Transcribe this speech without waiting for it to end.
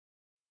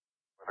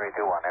3,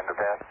 2, 1, enter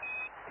pass.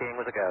 Keying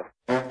with a go.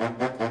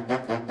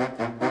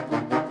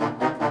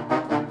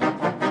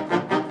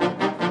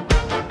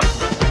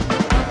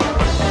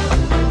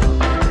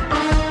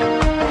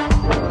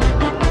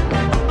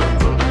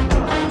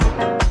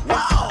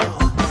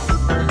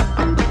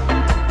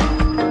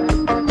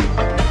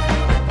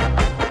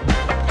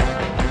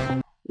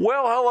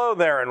 Well, hello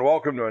there, and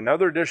welcome to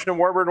another edition of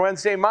Warbird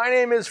Wednesday. My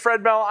name is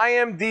Fred Bell. I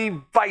am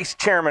the Vice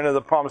Chairman of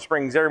the Palm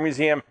Springs Air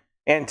Museum,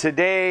 and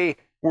today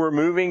we're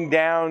moving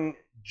down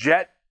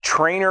Jet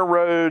Trainer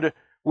Road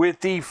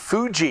with the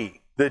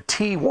Fuji, the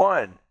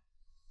T-1.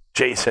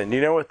 Jason, you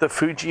know what the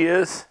Fuji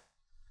is?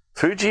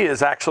 Fuji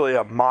is actually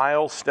a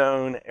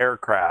milestone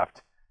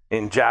aircraft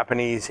in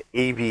Japanese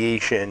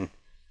aviation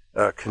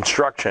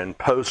construction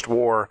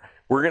post-war.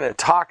 We're going to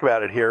talk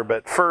about it here,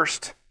 but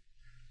first,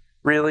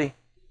 really?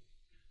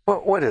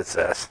 What is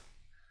this?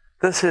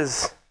 This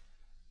is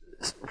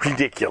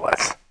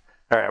ridiculous.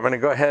 All right, I'm going to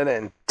go ahead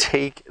and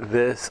take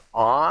this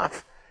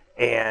off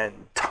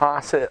and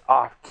toss it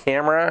off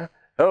camera.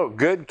 Oh,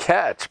 good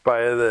catch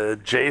by the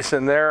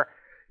Jason there.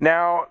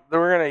 Now,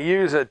 we're going to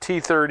use a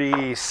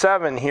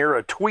T-37 here,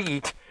 a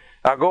Tweet.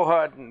 I'll go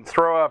ahead and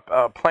throw up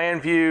a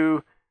plan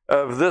view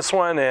of this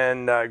one,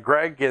 and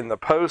Greg in the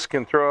post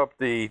can throw up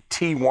the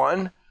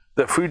T-1,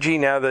 the Fuji.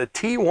 Now, the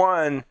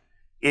T-1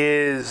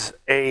 is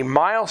a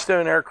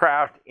milestone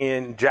aircraft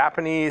in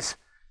Japanese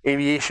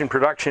aviation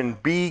production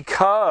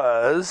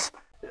because,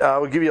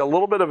 we'll give you a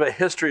little bit of a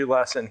history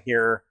lesson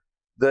here.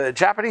 The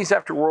Japanese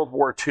after World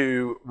War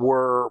II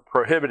were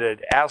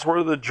prohibited, as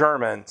were the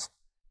Germans,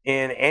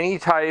 in any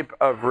type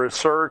of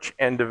research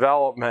and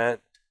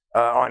development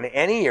on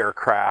any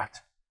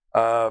aircraft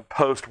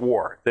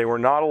post-war. They were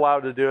not allowed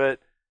to do it.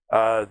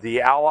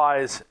 The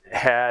Allies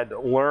had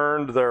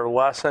learned their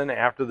lesson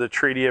after the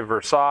Treaty of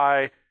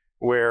Versailles,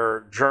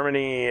 where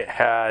Germany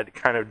had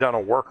kind of done a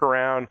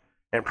workaround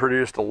and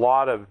produced a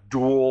lot of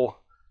dual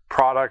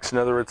products. In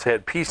other words, they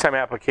had peacetime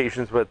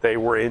applications, but they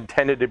were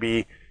intended to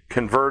be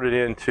converted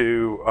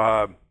into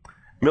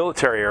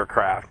military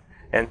aircraft.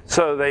 And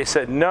so they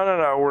said,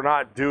 no, we're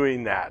not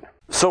doing that.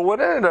 So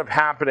what ended up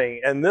happening,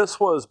 and this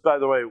was, by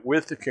the way,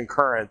 with the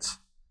concurrence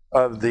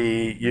of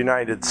the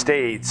United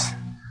States,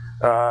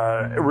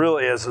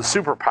 really as a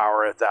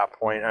superpower at that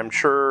point. I'm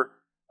sure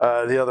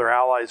the other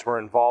allies were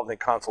involved in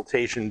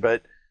consultation,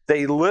 but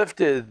they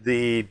lifted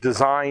the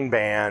design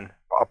ban,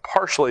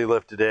 partially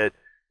lifted it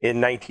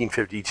in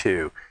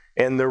 1952.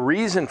 And the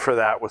reason for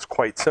that was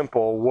quite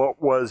simple. What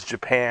was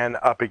Japan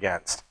up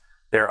against?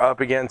 They're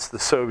up against the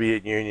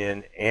Soviet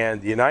Union,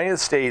 and the United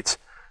States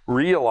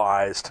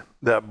realized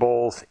that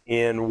both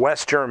in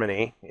West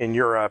Germany, in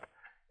Europe,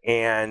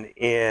 and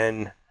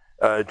in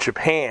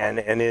Japan,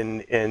 and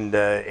in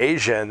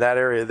Asia, in that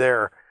area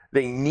there,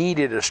 they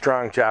needed a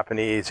strong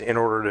Japanese in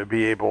order to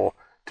be able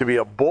to be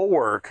a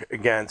bulwark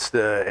against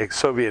the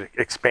Soviet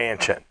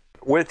expansion.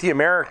 With the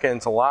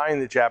Americans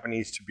allowing the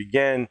Japanese to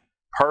begin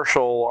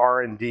partial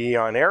R&D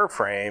on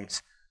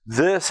airframes,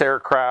 this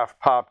aircraft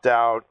popped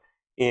out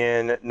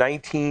in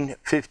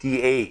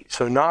 1958,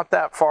 so not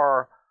that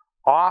far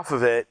off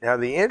of it. Now,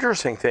 the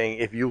interesting thing,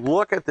 if you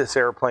look at this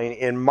airplane,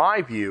 in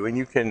my view, and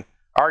you can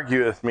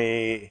argue with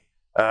me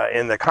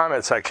in the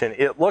comment section,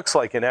 it looks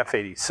like an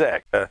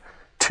F-86.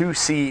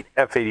 Two-seat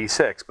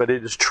F-86, but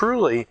it is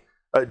truly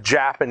a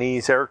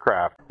Japanese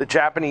aircraft. The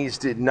Japanese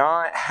did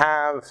not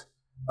have,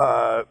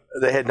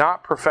 they had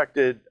not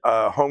perfected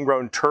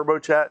homegrown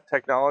turbojet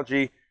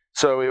technology,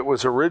 so it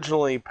was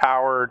originally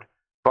powered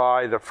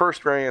by, the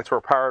first variants were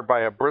powered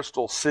by a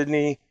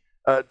Bristol-Sydney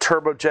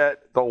turbojet.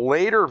 The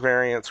later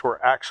variants were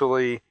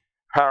actually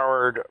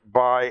powered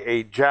by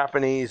a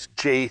Japanese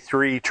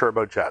J3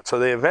 turbojet. So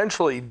they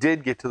eventually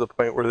did get to the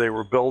point where they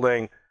were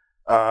building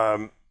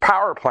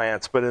power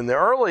plants, but in the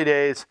early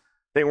days,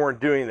 they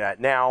weren't doing that.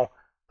 Now,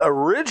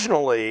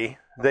 originally,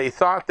 they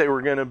thought they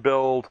were going to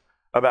build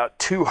about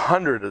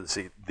 200 of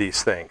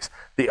these things.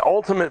 The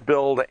ultimate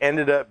build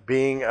ended up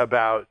being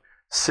about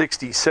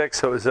 66,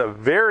 so it was a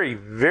very,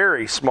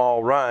 very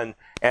small run,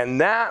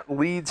 and that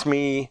leads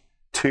me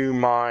to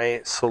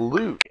my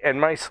salute. And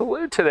my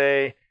salute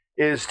today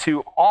is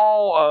to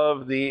all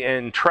of the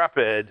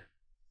intrepid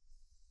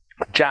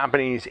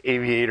Japanese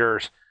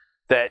aviators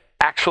that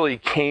actually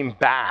came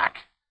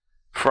back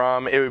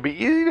from, it would be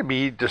easy to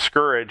be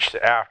discouraged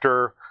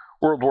after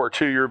World War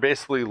II. You're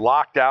basically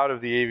locked out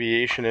of the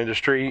aviation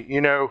industry. You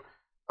know,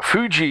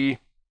 Fuji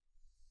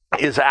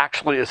is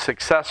actually a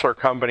successor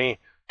company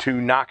to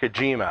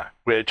Nakajima,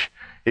 which,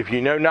 if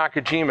you know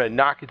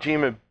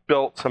Nakajima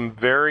built some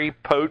very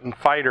potent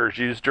fighters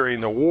used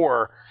during the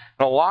war.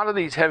 And a lot of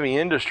these heavy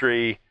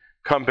industry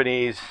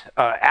companies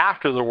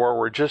after the war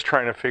were just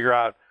trying to figure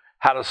out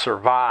how to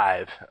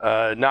survive.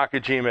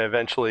 Nakajima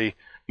eventually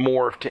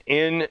morphed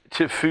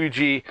into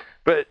Fuji,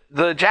 but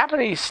the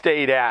Japanese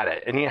stayed at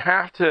it. And you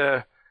have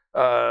to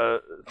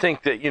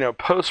think that, you know,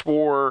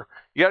 post-war,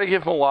 you got to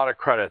give them a lot of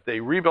credit. They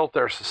rebuilt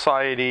their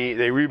society.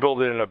 They rebuilt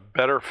it in a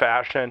better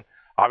fashion.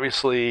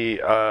 Obviously,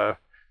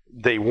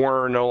 they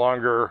were no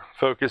longer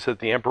focused that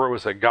the emperor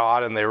was a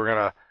god and they were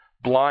going to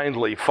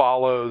blindly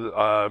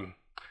follow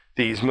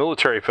these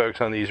military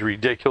folks on these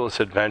ridiculous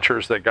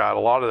adventures that got a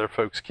lot of their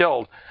folks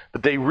killed,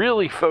 but they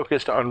really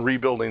focused on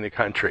rebuilding the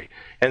country,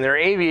 and their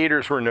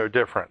aviators were no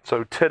different.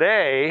 So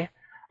today,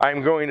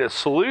 I'm going to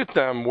salute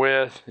them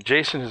with,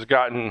 Jason has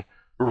gotten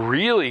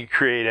really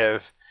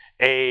creative,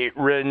 a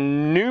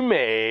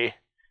Renoume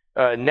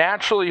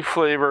naturally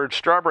flavored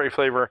strawberry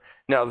flavor.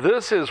 Now,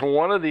 this is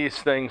one of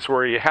these things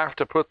where you have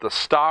to put the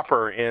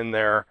stopper in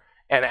there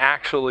and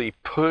actually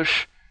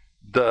push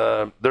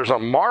there's a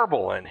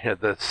marble in here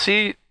that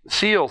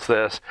seals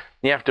this.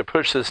 You have to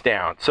push this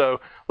down. So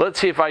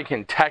let's see if I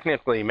can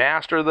technically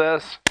master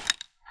this.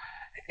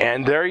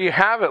 And there you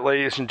have it,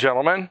 ladies and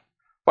gentlemen.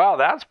 Wow,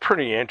 that's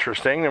pretty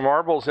interesting. The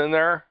marble's in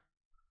there.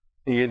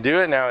 You can do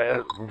it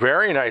now.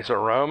 Very nice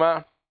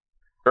aroma.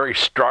 Very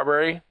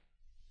strawberry.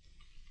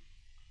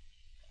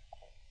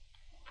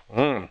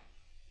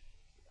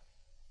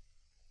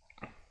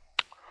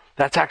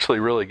 That's actually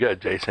really good,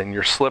 Jason.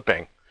 You're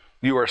slipping.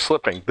 You are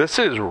slipping. This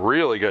is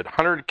really good.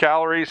 100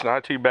 calories,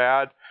 not too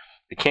bad.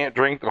 You can't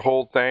drink the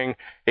whole thing.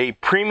 A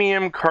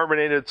premium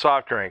carbonated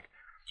soft drink.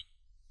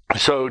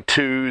 So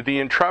to the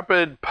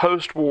intrepid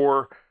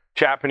post-war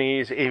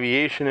Japanese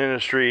aviation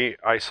industry,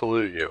 I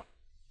salute you.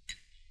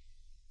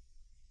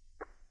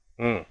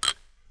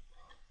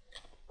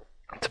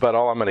 That's about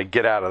all I'm going to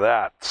get out of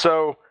that.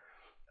 So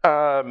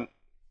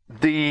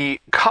the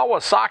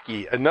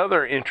Kawasaki,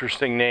 another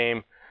interesting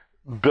name,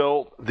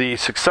 built the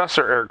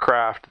successor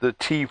aircraft, the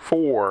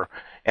T-4,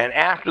 and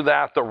after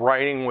that the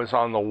writing was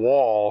on the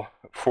wall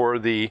for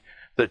the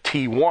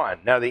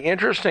T-1. Now the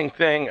interesting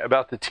thing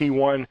about the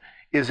T-1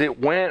 is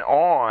it went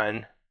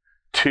on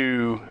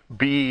to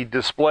be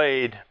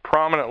displayed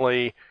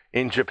prominently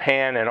in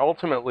Japan and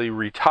ultimately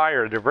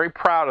retired. They're very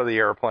proud of the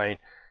airplane.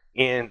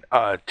 In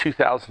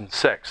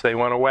 2006 they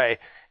went away,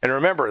 and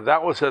remember,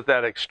 that was at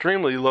that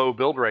extremely low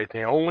build rate.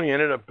 They only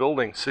ended up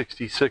building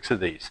 66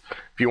 of these.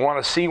 If you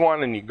want to see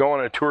one and you go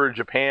on a tour of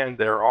Japan,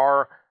 there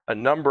are a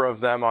number of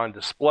them on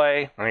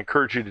display. I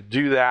encourage you to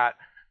do that.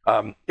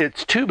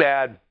 It's too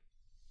bad.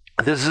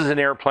 This is an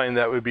airplane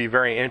that would be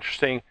very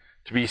interesting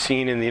to be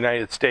seen in the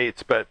United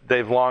States, but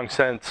they've long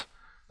since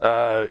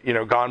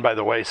gone by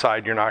the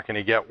wayside. You're not going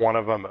to get one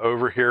of them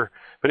over here,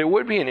 but it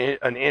would be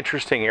an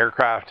interesting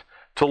aircraft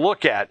to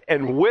look at.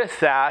 And with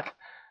that,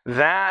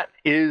 that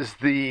is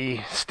the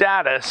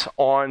status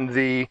on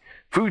the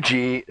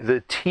Fuji,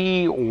 the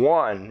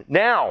T-1.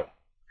 Now,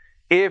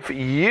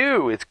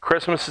 it's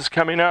Christmas is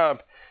coming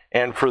up,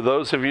 and for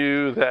those of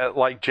you that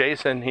like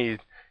Jason, he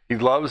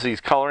loves these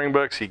coloring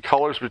books. He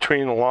colors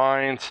between the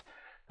lines.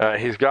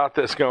 He's got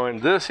this going.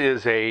 This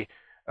is a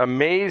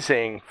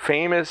amazing,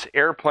 famous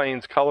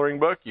airplanes coloring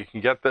book. You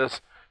can get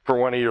this for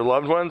one of your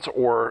loved ones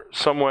or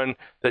someone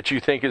that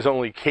you think is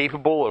only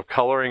capable of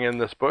coloring in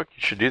this book.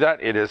 You should do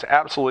that. It is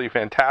absolutely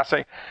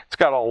fantastic. It's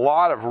got a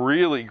lot of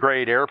really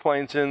great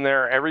airplanes in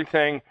there,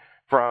 everything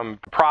from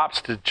props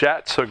to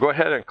jets. So go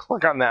ahead and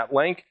click on that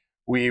link.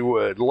 We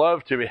would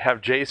love to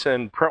have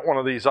Jason print one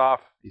of these off.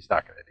 He's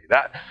not going to do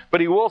that,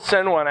 but he will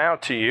send one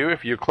out to you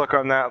if you click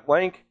on that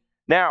link.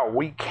 Now,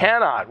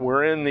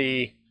 we're in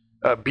the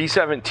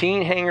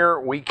B-17 hangar.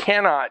 We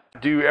cannot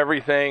do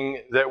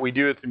everything that we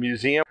do at the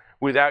museum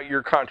without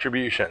your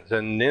contributions.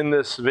 And in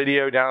this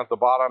video down at the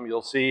bottom,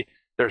 you'll see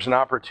there's an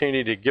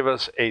opportunity to give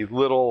us a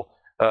little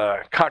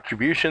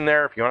contribution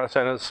there. If you want to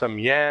send us some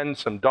yen,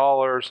 some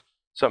dollars,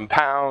 some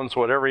pounds,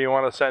 whatever you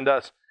want to send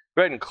us,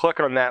 go ahead and click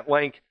on that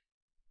link.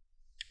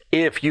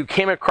 If you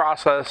came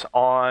across us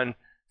on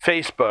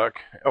Facebook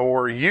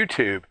or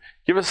YouTube,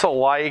 give us a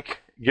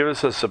like, give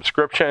us a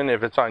subscription.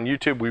 If it's on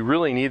YouTube, we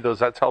really need those.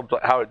 That's how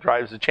it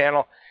drives the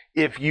channel.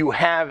 If you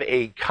have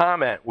a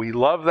comment, we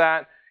love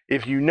that.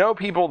 If you know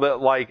people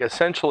that like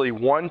essentially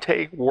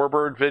one-take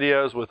Warbird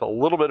videos with a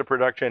little bit of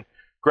production,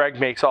 Greg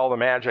makes all the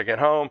magic at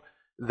home,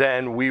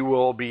 then we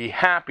will be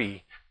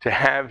happy to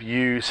have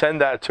you send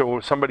that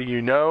to somebody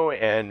you know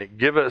and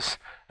give us,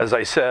 as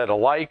I said, a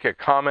like, a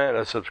comment,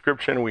 a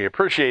subscription. We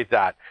appreciate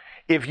that.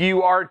 If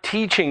you are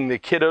teaching the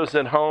kiddos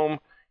at home,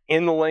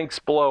 in the links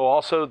below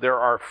also, there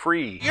are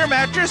free. Your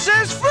mattress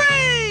is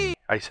free!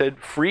 I said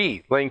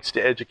free links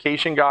to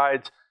education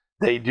guides.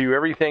 They do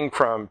everything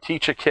from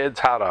teach the kids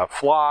how to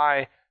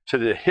fly to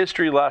the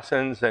history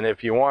lessons. And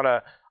if you want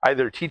to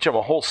either teach them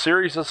a whole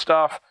series of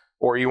stuff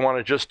or you want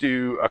to just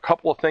do a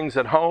couple of things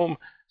at home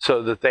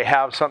so that they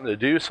have something to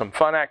do, some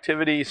fun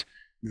activities,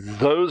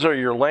 those are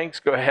your links.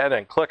 Go ahead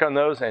and click on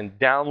those and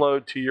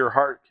download to your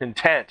heart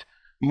content.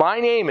 My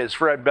name is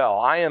Fred Bell.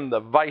 I am the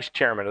Vice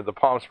Chairman of the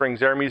Palm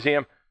Springs Air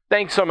Museum.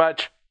 Thanks so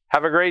much.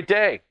 Have a great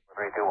day.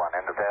 3, 2, 1,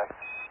 end of pass.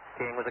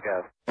 King with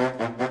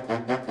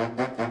a go.